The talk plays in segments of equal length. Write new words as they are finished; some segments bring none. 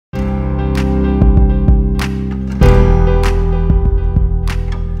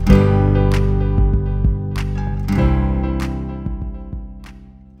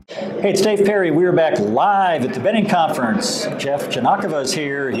Hey, it's Dave Perry. We're back live at the Bedding Conference. Jeff Giagnocavo is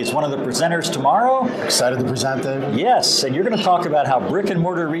here. He's one of the presenters tomorrow. Excited to present, Dave. Yes, and you're going to talk about how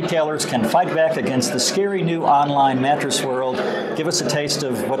brick-and-mortar retailers can fight back against the scary new online mattress world. Give us a taste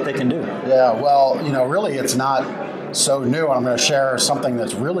of what they can do. Yeah, well, really it's not so new, and I'm going to share something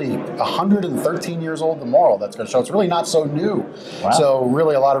that's really 113 years old tomorrow that's going to show it's really not so new. Wow. So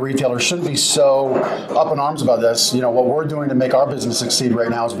really a lot of retailers shouldn't be so up in arms about this. What we're doing to make our business succeed right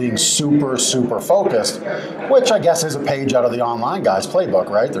now is being super, super focused, which I guess is a page out of the online guys' playbook,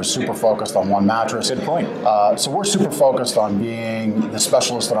 right? They're super focused on one mattress. Good point. So we're super focused on being the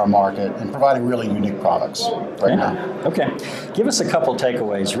specialist in our market and providing really unique products right now. Okay. Give us a couple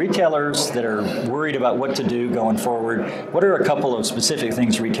takeaways. Retailers that are worried about what to do going forward, what are a couple of specific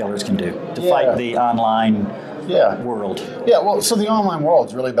things retailers can do to fight the online world? Yeah, well, so the online world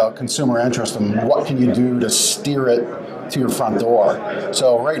is really about consumer interest and what can you do to steer it to your front door.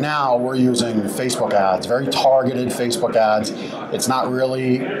 So right now we're using Facebook ads, very targeted Facebook ads. It's not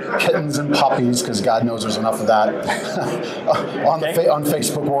really kittens and puppies because God knows there's enough of that on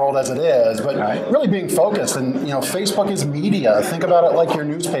Facebook world as it is, but really being focused. And Facebook is media. Think about it like your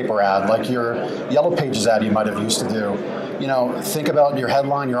newspaper ad, like your Yellow Pages ad you might have used to do. Think about your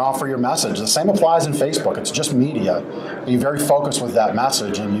headline, your offer, your message. The same applies in Facebook. It's just media. Be very focused with that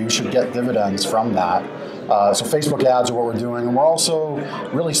message, and you should get dividends from that. So Facebook ads are what we're doing, and we're also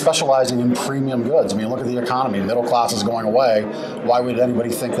really specializing in premium goods. I mean, look at the economy. Middle class is going away. Why would anybody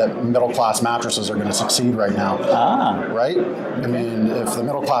think that middle class mattresses are going to succeed right now? Right? I mean, if the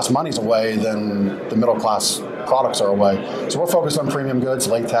middle class money's away, then the middle class products are away. So we're focused on premium goods,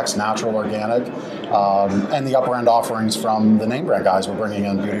 latex, natural, organic, and the upper end offerings from the name brand guys. We're bringing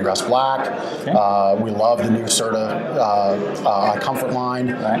in Beauty Rest Black. We love the new Serta Comfort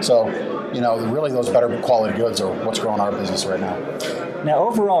line. So, really those better quality goods are what's growing our business right now. Now,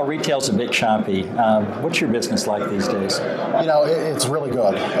 overall, retail's a bit choppy. What's your business like these days? It's really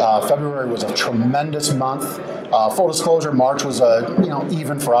good. February was a tremendous month. Full disclosure, March was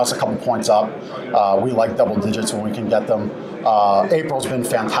even for us, a couple points up. We like double digits when we can get them. April's been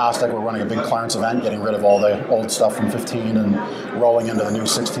fantastic. We're running a big clearance event, getting rid of all the old stuff from 15 and rolling into the new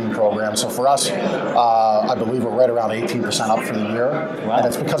 16 program. So for us, I believe we're right around 18% up for the year. Wow. And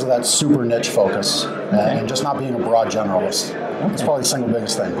it's because of that super niche focus and just not being a broad generalist. It's probably the single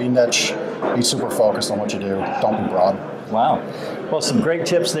biggest thing. Be niche, be super focused on what you do. Don't be broad. Wow. Well, some great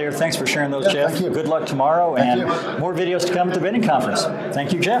tips there. Thanks for sharing those, Jeff. Thank you. Good luck tomorrow, Thank and you. more videos to come at the Bedding Conference.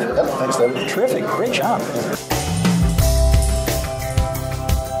 Thank you, Jeff. Thanks, David. Terrific. Great job.